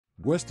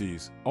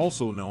Westies,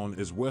 also known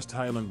as West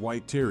Highland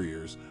White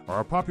Terriers,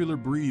 are a popular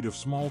breed of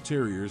small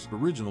terriers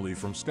originally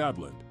from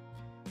Scotland.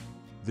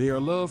 They are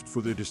loved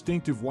for their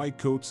distinctive white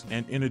coats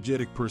and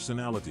energetic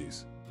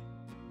personalities.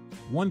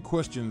 One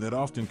question that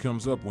often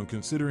comes up when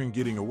considering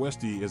getting a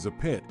Westie as a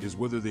pet is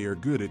whether they are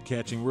good at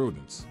catching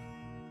rodents.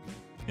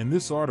 In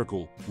this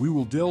article, we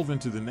will delve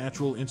into the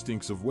natural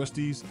instincts of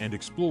Westies and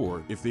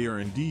explore if they are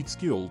indeed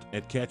skilled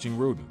at catching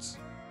rodents.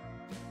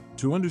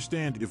 To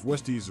understand if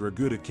Westies are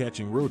good at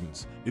catching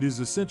rodents, it is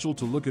essential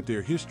to look at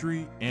their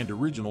history and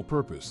original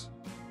purpose.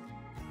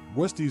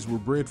 Westies were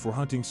bred for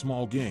hunting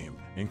small game,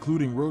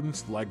 including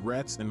rodents like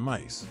rats and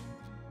mice.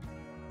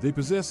 They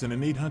possess an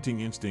innate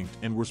hunting instinct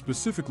and were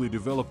specifically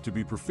developed to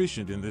be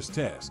proficient in this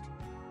task.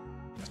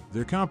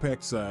 Their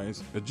compact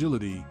size,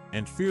 agility,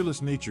 and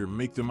fearless nature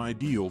make them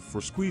ideal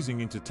for squeezing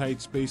into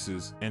tight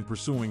spaces and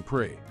pursuing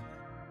prey.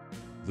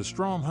 The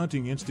strong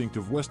hunting instinct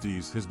of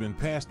Westies has been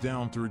passed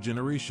down through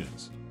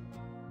generations.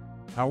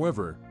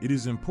 However, it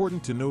is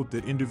important to note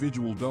that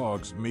individual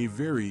dogs may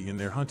vary in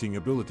their hunting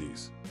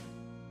abilities.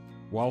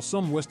 While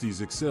some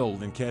Westies excel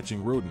in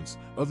catching rodents,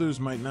 others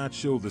might not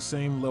show the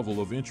same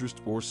level of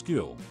interest or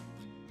skill.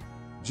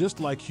 Just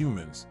like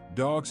humans,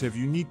 dogs have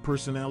unique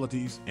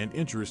personalities and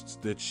interests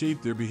that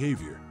shape their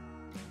behavior.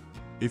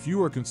 If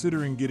you are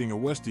considering getting a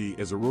Westie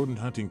as a rodent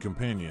hunting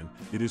companion,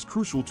 it is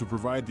crucial to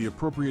provide the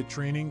appropriate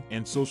training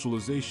and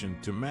socialization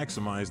to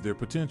maximize their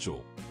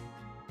potential.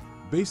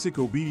 Basic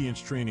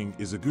obedience training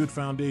is a good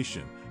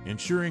foundation,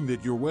 ensuring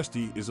that your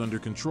Westie is under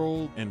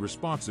control and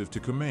responsive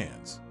to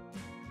commands.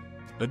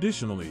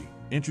 Additionally,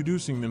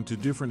 introducing them to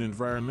different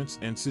environments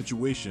and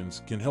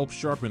situations can help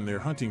sharpen their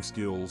hunting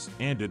skills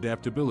and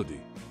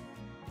adaptability.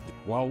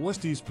 While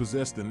Westies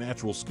possess the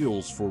natural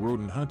skills for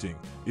rodent hunting,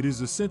 it is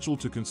essential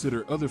to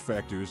consider other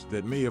factors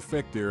that may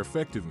affect their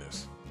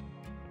effectiveness.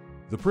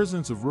 The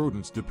presence of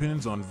rodents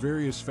depends on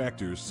various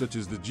factors such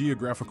as the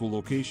geographical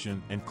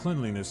location and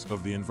cleanliness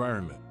of the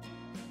environment.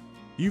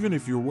 Even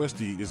if your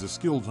Westie is a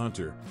skilled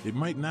hunter, it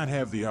might not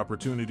have the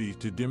opportunity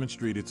to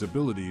demonstrate its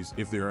abilities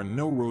if there are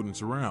no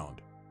rodents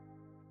around.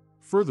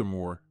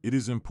 Furthermore, it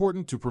is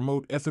important to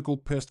promote ethical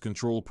pest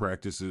control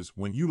practices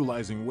when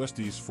utilizing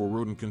Westies for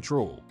rodent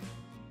control.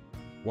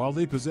 While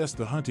they possess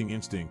the hunting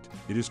instinct,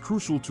 it is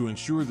crucial to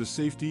ensure the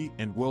safety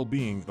and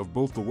well-being of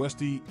both the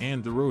Westie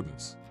and the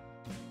rodents.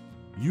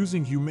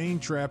 Using humane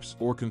traps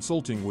or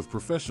consulting with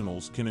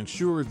professionals can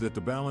ensure that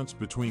the balance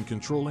between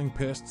controlling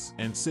pests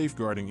and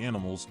safeguarding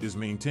animals is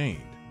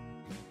maintained.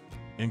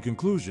 In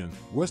conclusion,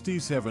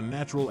 Westies have a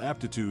natural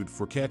aptitude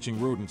for catching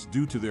rodents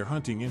due to their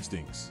hunting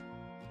instincts.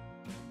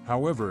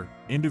 However,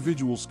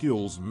 individual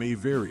skills may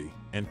vary,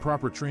 and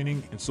proper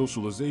training and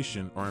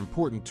socialization are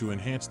important to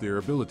enhance their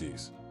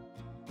abilities.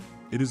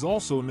 It is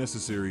also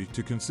necessary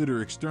to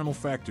consider external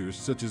factors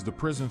such as the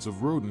presence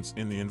of rodents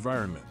in the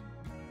environment.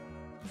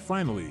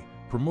 Finally,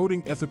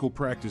 promoting ethical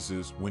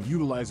practices when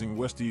utilizing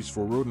Westies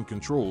for rodent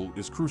control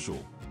is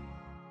crucial.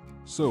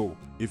 So,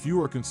 if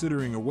you are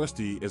considering a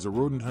Westie as a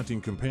rodent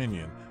hunting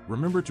companion,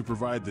 remember to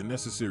provide the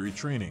necessary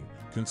training,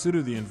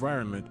 consider the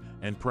environment,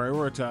 and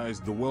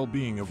prioritize the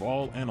well-being of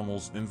all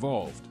animals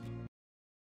involved.